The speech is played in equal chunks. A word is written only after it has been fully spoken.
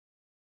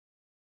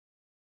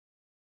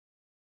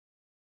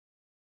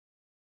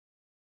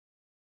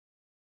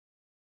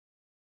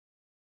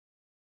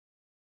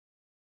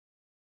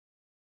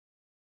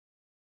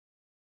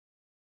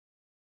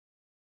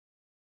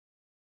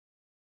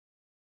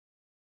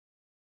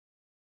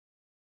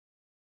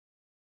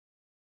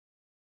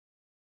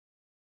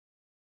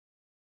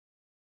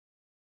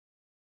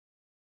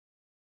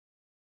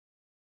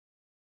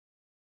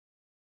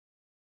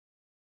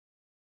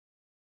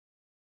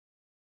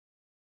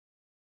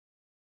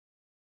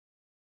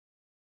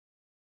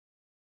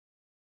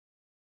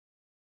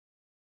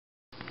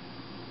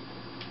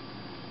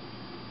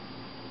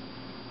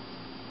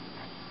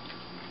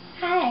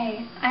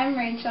I'm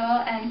Rachel,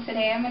 and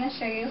today I'm going to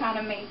show you how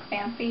to make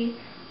fancy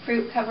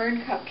fruit-covered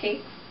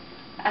cupcakes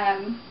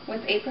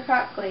with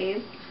apricot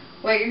glaze.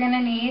 What you're going to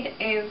need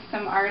is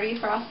some already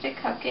frosted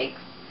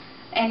cupcakes,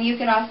 and you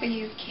could also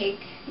use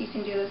cake. You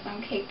can do this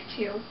on cake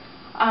too.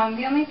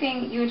 The only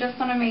thing, you just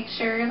want to make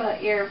sure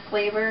that your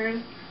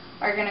flavors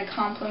are going to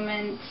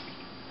complement,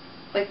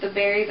 like the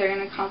berries are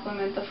going to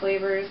complement the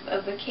flavors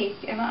of the cake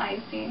and the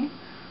icing.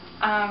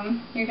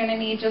 You're going to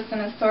need just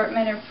an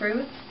assortment of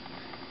fruits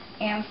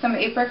and some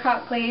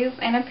apricot glaze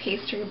and a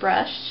pastry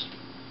brush.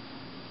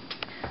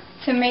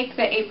 To make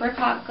the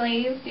apricot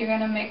glaze, you're going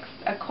to mix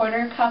a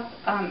 1/4 cup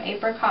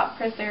apricot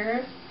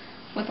preserve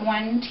with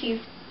 1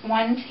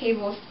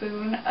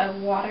 tablespoon of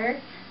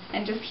water,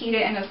 and just heat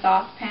it in a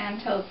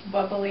saucepan till it's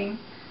bubbling,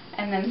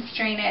 and then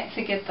strain it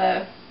to get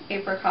the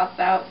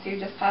apricots out, so you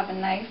just have a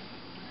nice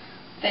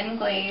thin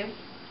glaze,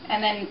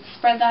 and then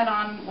spread that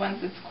on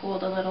once it's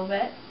cooled a little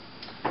bit.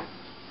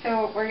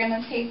 So we're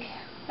going to take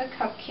the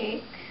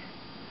cupcake,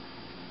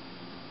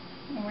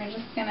 and we're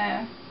just going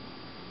to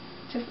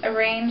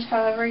arrange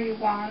however you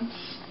want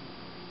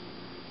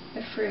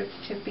the fruits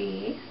to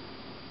be.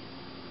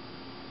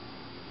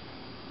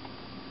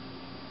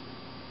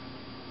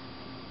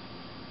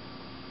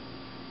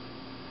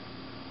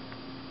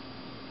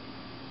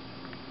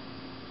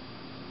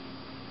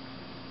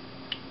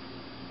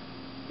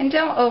 And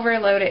don't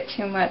overload it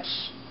too much,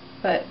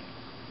 but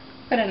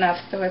put enough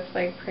so it's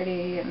like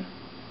pretty. And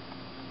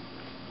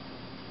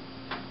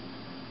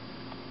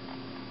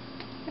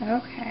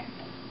okay.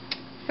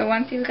 So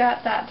once you've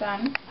got that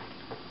done,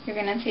 you're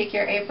going to take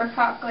your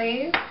apricot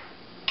glaze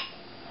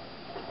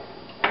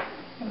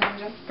and then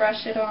just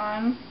brush it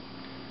on.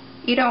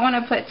 You don't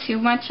want to put too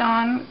much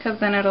on because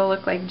then it'll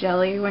look like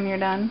jelly when you're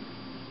done.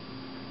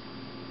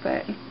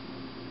 But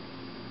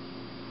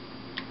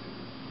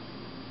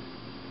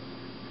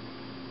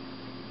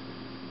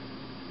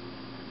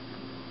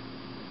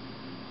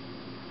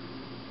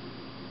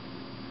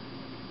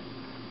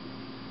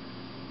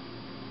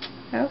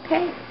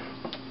okay,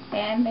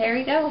 and there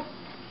we go.